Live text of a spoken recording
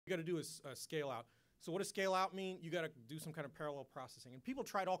got to do is scale out. So what does scale out mean? You got to do some kind of parallel processing. And people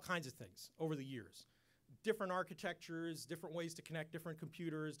tried all kinds of things over the years. Different architectures, different ways to connect different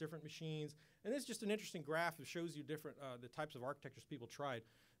computers, different machines. And it's just an interesting graph that shows you different the types of architectures people tried.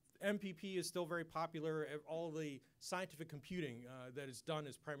 MPP is still very popular. All of the scientific computing that is done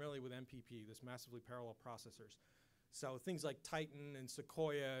is primarily with MPP, this massively parallel processors. So things like Titan and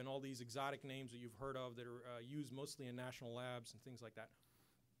Sequoia and all these exotic names that you've heard of that are used mostly in national labs and things like that.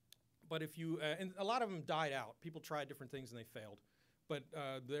 But if you, and a lot of them died out. People tried different things and they failed. But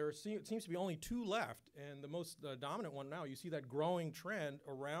there seems to be only 2 left, and the most dominant one now, you see that growing trend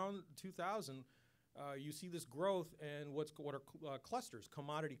around 2000. You see this growth and what are clusters,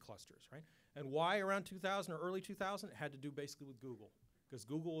 commodity clusters, right? And why around 2000 or early 2000? It had to do basically with Google. Because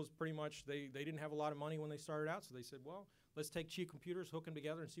Google was pretty much, they didn't have a lot of money when they started out, so they said, well, let's take cheap computers, hook them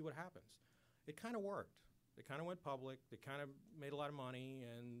together, and see what happens. It kind of worked. They kind of went public. They kind of made a lot of money,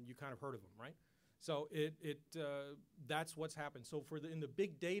 and you kind of heard of them, right? So that's what's happened. So in the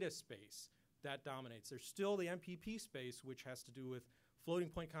big data space, that dominates. There's still the MPP space, which has to do with floating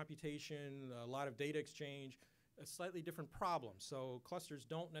point computation, a lot of data exchange, a slightly different problem. So clusters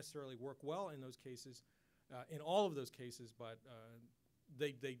don't necessarily work well in those cases, in all of those cases, but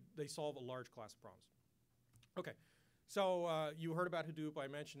they solve a large class of problems. Okay, so you heard about Hadoop. I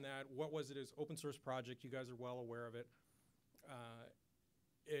mentioned that. What was it? It's open source project. You guys are well aware of it.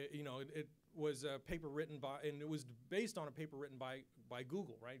 It was a paper written by, and it was based on a paper written by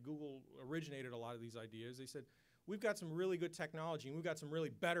Google, right? Google originated a lot of these ideas. They said, we've got some really good technology, and we've got some really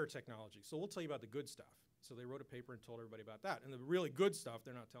better technology, so we'll tell you about the good stuff. So they wrote a paper and told everybody about that. And the really good stuff,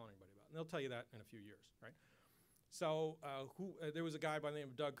 they're not telling anybody about. And they'll tell you that in a few years, right? So there was a guy by the name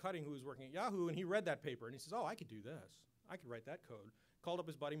of Doug Cutting who was working at Yahoo, and he read that paper, and he says, oh, I could do this. I could write that code. Called up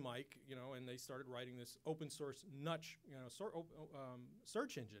his buddy Mike, and they started writing this open source nutch,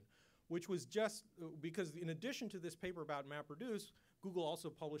 search engine, which was just because in addition to this paper about MapReduce, Google also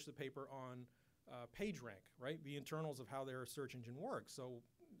published a paper on PageRank, right? The internals of how their search engine works. So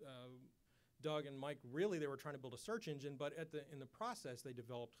Doug and Mike, really, they were trying to build a search engine, but in the process, they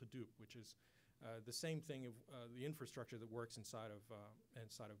developed Hadoop, which is the same thing of the infrastructure that works inside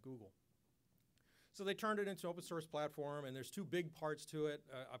of Google. So they turned it into an open source platform, and there's 2 big parts to it.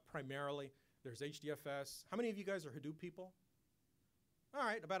 Primarily, there's HDFS. How many of you guys are Hadoop people? All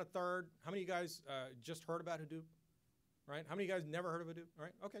right, about a third. How many of you guys just heard about Hadoop? Right? How many of you guys never heard of Hadoop? All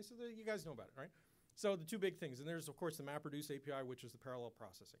right. Okay, so you guys know about it, right? So the 2 big things, and there's of course the MapReduce API, which is the parallel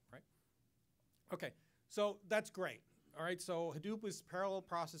processing, right? Okay, so that's great. All right, so Hadoop is parallel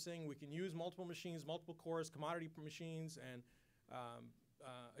processing. We can use multiple machines, multiple cores, commodity machines, and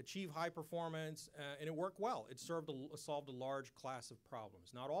achieve high performance, and it worked well. It solved a large class of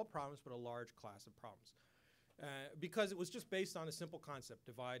problems. Not all problems, but a large class of problems. Because it was just based on a simple concept,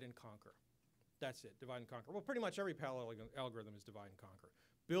 divide and conquer. That's it, divide and conquer. Well, pretty much every parallel algorithm is divide and conquer.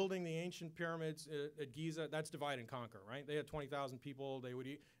 Building the ancient pyramids at Giza, that's divide and conquer, right? They had 20,000 people.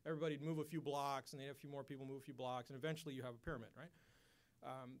 Everybody'd move a few blocks, and they'd have a few more people move a few blocks, and eventually you have a pyramid, right?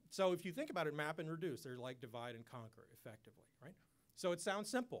 So if you think about it, map and reduce, they're like divide and conquer, effectively, right? So it sounds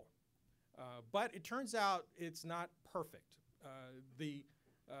simple, but it turns out it's not perfect.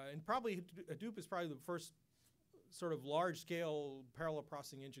 And probably Hadoop is probably the first sort of large-scale parallel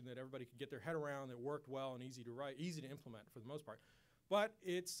processing engine that everybody could get their head around, that worked well and easy to write, easy to implement for the most part. But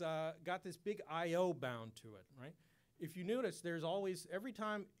it's got this big I/O bound to it, right? If you notice, there's always, every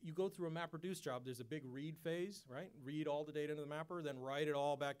time you go through a MapReduce job, there's a big read phase, right? Read all the data into the mapper, then write it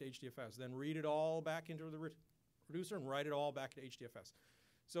all back to HDFS, then read it all back into the reducer and write it all back to HDFS.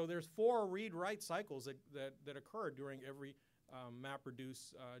 So there's 4 read-write cycles that occur during every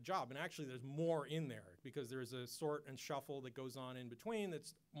MapReduce job. And actually there's more in there because there's a sort and shuffle that goes on in between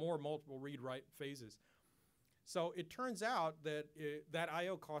that's more multiple read-write phases. So it turns out that that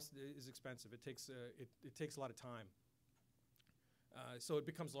I/O cost is expensive. It takes a lot of time. So it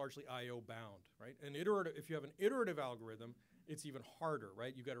becomes largely I/O bound, right? And if you have an iterative algorithm, it's even harder,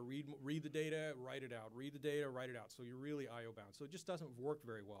 right? You've got to read the data, write it out, read the data, write it out. So you're really I/O bound. So it just doesn't work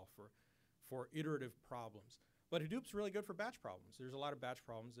very well for iterative problems. But Hadoop's really good for batch problems. There's a lot of batch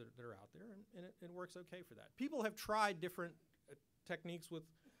problems that are out there, and it works okay for that. People have tried different techniques with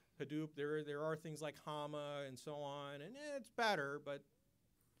Hadoop. There are things like Hama and so on, and it's better, but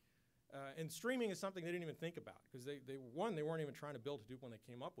and streaming is something they didn't even think about because they weren't even trying to build Hadoop when they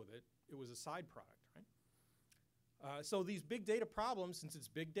came up with it. It was a side product, right? So these big data problems, since it's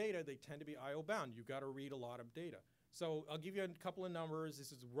big data, they tend to be I/O bound. You've got to read a lot of data. So I'll give you a couple of numbers.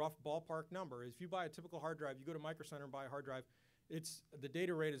 This is a rough ballpark number. If you buy a typical hard drive, you go to Micro Center and buy a hard drive, the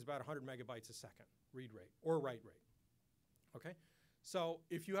data rate is about 100 megabytes a second, read rate or write rate. Okay? So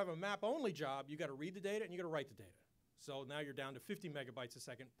if you have a map-only job, you got to read the data and you got to write the data. So now you're down to 50 megabytes a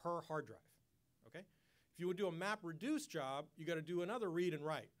second per hard drive, okay? If you would do a map-reduced job, you got to do another read and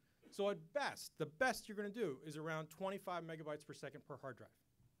write. So at best, the best you're going to do is around 25 megabytes per second per hard drive,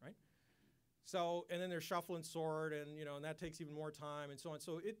 right? So, and then there's shuffle and sort, and and that takes even more time, and so on.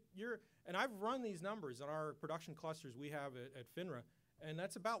 So and I've run these numbers on our production clusters we have at FINRA, and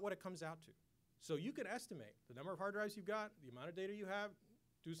that's about what it comes out to. So you can estimate the number of hard drives you've got, the amount of data you have,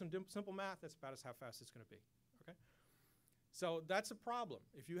 do some simple math. That's about how fast it's going to be. Okay. So that's a problem.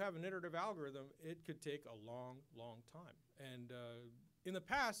 If you have an iterative algorithm, it could take a long, long time. And in the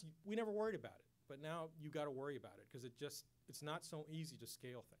past, we never worried about it, but now you got to worry about it because it's not so easy to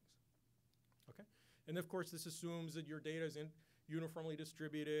scale things. Okay. And of course, this assumes that your data is uniformly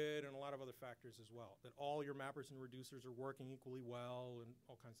distributed and a lot of other factors as well, that all your mappers and reducers are working equally well and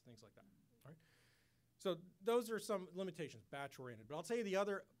all kinds of things like that. All right. So those are some limitations, batch-oriented. But I'll tell you the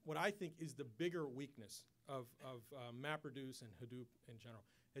other, what I think is the bigger weakness of MapReduce and Hadoop in general.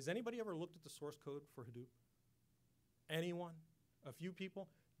 Has anybody ever looked at the source code for Hadoop? Anyone? A few people?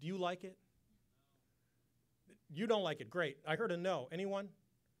 Do you like it? You don't like it. Great. I heard a no. Anyone?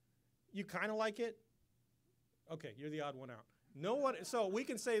 You kind of like it? Okay, you're the odd one out. No one. So we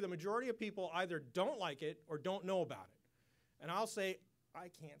can say the majority of people either don't like it or don't know about it. And I'll say, I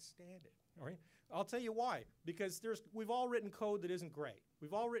can't stand it. All right? I'll tell you why. Because we've all written code that isn't great.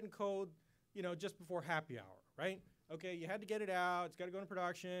 We've all written code, just before happy hour, right? Okay, you had to get it out, it's got to go into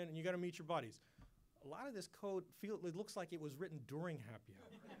production, and you got to meet your buddies. A lot of this code it looks like it was written during happy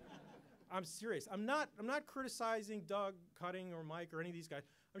hour. I'm serious. I'm not criticizing Doug, Cutting, or Mike, or any of these guys.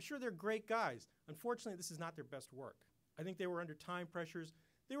 I'm sure they're great guys. Unfortunately, this is not their best work. I think they were under time pressures.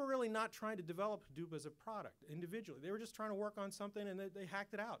 They were really not trying to develop Hadoop as a product individually. They were just trying to work on something, and they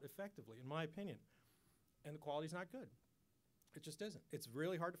hacked it out effectively, in my opinion. And the quality's not good. It just isn't. It's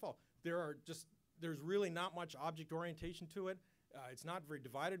really hard to follow. There's really not much object orientation to it. It's not very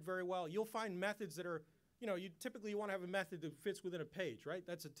divided very well. You'll find methods that are, you typically want to have a method that fits within a page, right?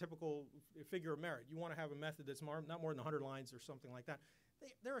 That's a typical figure of merit. You want to have a method that's not more than 100 lines or something like that.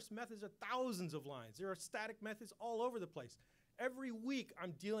 There are methods of thousands of lines. There are static methods all over the place. Every week,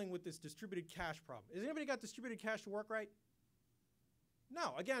 I'm dealing with this distributed cache problem. Has anybody got distributed cache to work right?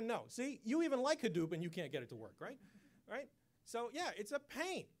 No. Again, no. See, you even like Hadoop and you can't get it to work, right? Right? So yeah, it's a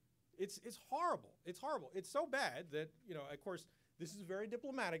pain. It's horrible. It's horrible. It's so bad that, of course, this is very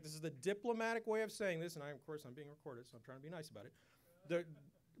diplomatic. This is the diplomatic way of saying this, and of course, I'm being recorded, so I'm trying to be nice about it.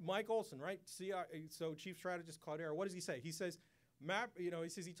 Mike Olson, right? So Chief Strategist Cloudera, what does he say? He says,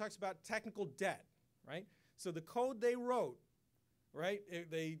 he talks about technical debt, right? So the code they wrote, right?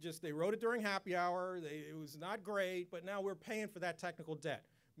 They wrote it during happy hour. It was not great, but now we're paying for that technical debt.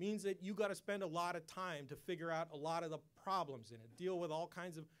 Means that you got to spend a lot of time to figure out a lot of the problems in it, deal with all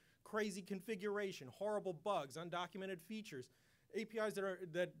kinds of crazy configuration, horrible bugs, undocumented features, APIs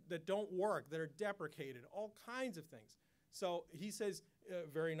that don't work, that are deprecated, all kinds of things. So he says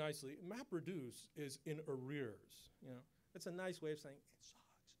very nicely, MapReduce is in arrears. That's a nice way of saying it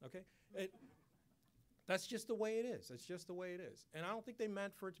sucks. Okay. That's just the way it is. That's just the way it is. And I don't think they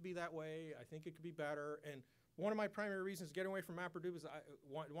meant for it to be that way. I think it could be better. And one of my primary reasons getting away from MapReduce is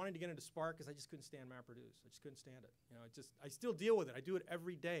wanting to get into Spark because I just couldn't stand MapReduce. I just couldn't stand it. I still deal with it. I do it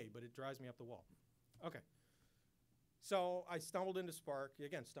every day, but it drives me up the wall. Okay. So I stumbled into Spark.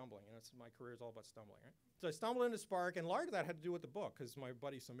 Again, stumbling. My career is all about stumbling, right? So I stumbled into Spark, and a lot of that had to do with the book because my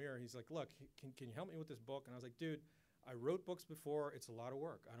buddy Samir, he's like, look, can you help me with this book? And I was like, dude, I wrote books before. It's a lot of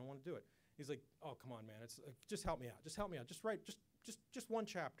work. I don't want to do it. He's like, oh, come on, man. Just help me out. Just help me out. Just write just one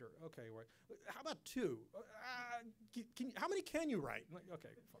chapter. Okay, right. How about two? How many can you write? I'm like, okay,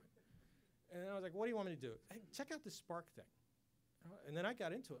 fine. And I was like, what do you want me to do? Hey, check out this Spark thing. And then I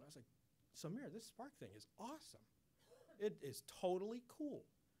got into it. I was like, Samir, this Spark thing is awesome. It is totally cool.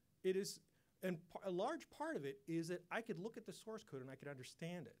 It is, and a large part of it is that I could look at the source code and I could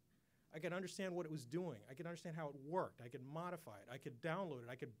understand it. I could understand what it was doing. I could understand how it worked. I could modify it. I could download it.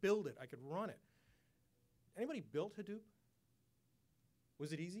 I could build it. I could run it. Anybody built Hadoop?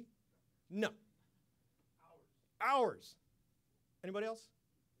 Was it easy? No. Hours. Anybody else?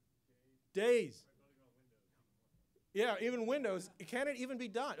 Days. Yeah, even Windows. Can it even be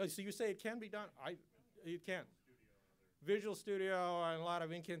done? Oh, so you say it can be done? It can. Visual Studio and a lot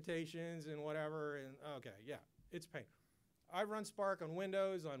of incantations and whatever. And okay, yeah, it's pain. I've run Spark on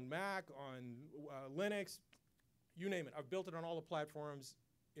Windows, on Mac, on Linux, you name it. I've built it on all the platforms.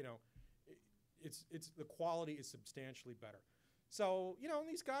 The quality is substantially better. So,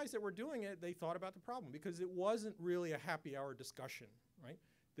 these guys that were doing it, they thought about the problem because it wasn't really a happy hour discussion, right?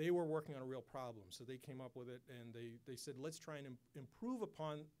 they were working on a real problem. So they came up with it, and they said, let's try and improve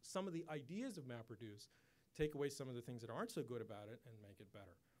upon some of the ideas of MapReduce, take away some of the things that aren't so good about it, and make it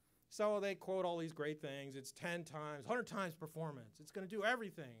better. So they quote all these great things. It's 10 times, 100 times performance. It's going to do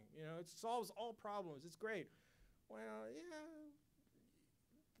everything. You know, it solves all problems. It's great. Well,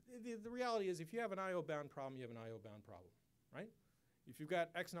 yeah. The reality is, if you have an I/O bound problem, you have an I/O bound problem, right? If you've got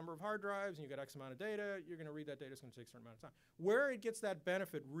X number of hard drives and you've got X amount of data, you're going to read that data. It's going to take a certain amount of time. Where it gets that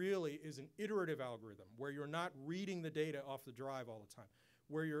benefit really is an iterative algorithm, where you're not reading the data off the drive all the time,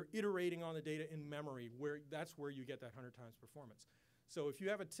 where you're iterating on the data in memory, that's where you get that 100 times performance. So if you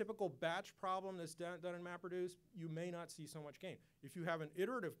have a typical batch problem that's done in MapReduce, you may not see so much gain. If you have an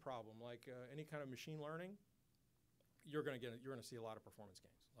iterative problem, like any kind of machine learning, you're going to see a lot of performance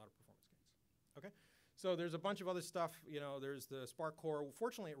gains, Okay. So there's a bunch of other stuff. You know, there's the Spark core.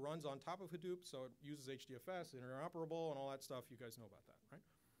 Fortunately, it runs on top of Hadoop, so it uses HDFS, interoperable, and all that stuff. You guys know about that, right?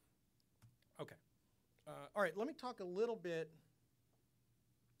 Okay. All right, let me talk a little bit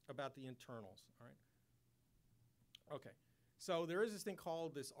about the internals, all right? Okay. So there is this thing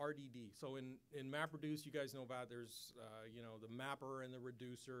called this RDD. So in MapReduce, you guys know about there's, you know, the mapper and the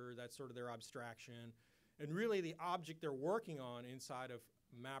reducer. That's sort of their abstraction. And really, the object they're working on inside of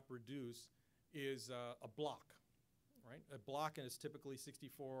MapReduce is a block, right? A block is typically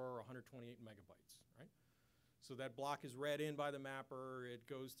 64 or 128 megabytes, right? So that block is read in by the mapper. It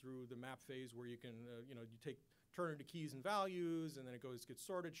goes through the map phase where you can, you know, turn it into keys and values, and then it gets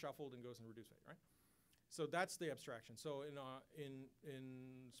sorted, shuffled, and goes in reduce phase, right? So that's the abstraction. So in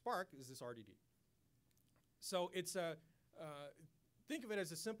Spark is this RDD. So it's think of it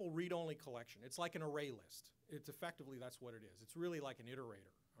as a simple read-only collection. It's like an array list. It's effectively, that's what it is. It's really like an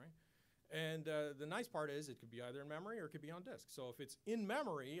iterator, right? And the nice part is it could be either in memory or it could be on disk. So if it's in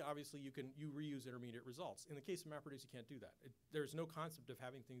memory, obviously you reuse intermediate results. In the case of MapReduce, you can't do that. There's no concept of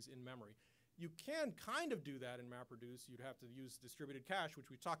having things in memory. You can kind of do that in MapReduce. You'd have to use distributed cache, which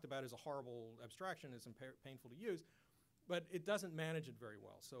we talked about as a horrible abstraction. It's painful to use, but it doesn't manage it very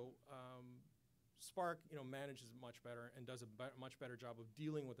well. So Spark, you know, manages it much better and does a much better job of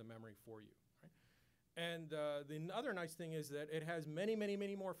dealing with the memory for you. Right? And the other nice thing is that it has many, many,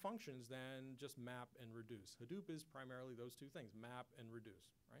 many more functions than just map and reduce. Hadoop is primarily those two things, map and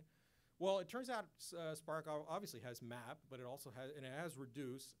reduce. Right? Well, it turns out Spark obviously has map, but it also has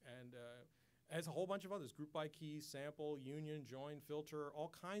reduce, and has a whole bunch of others: group by key, sample, union, join, filter,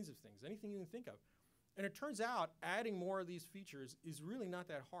 all kinds of things, anything you can think of. And it turns out adding more of these features is really not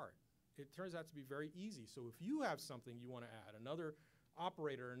that hard. It turns out to be very easy. So if you have something you want to add, another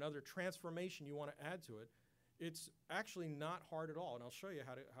operator, another transformation you want to add to it, it's actually not hard at all. And I'll show you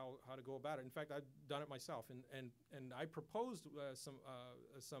how to go about it. In fact, I've done it myself, and I proposed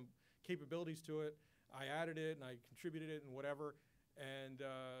some capabilities to it. I added it and I contributed it and whatever. And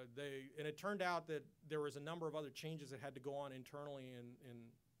it turned out that there was a number of other changes that had to go on internally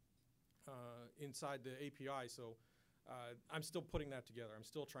inside the API. So I'm still putting that together. I'm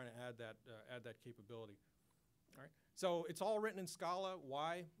still trying to add that capability. All right. So it's all written in Scala.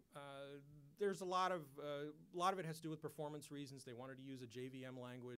 Why? There's a lot of it has to do with performance reasons. They wanted to use a JVM language.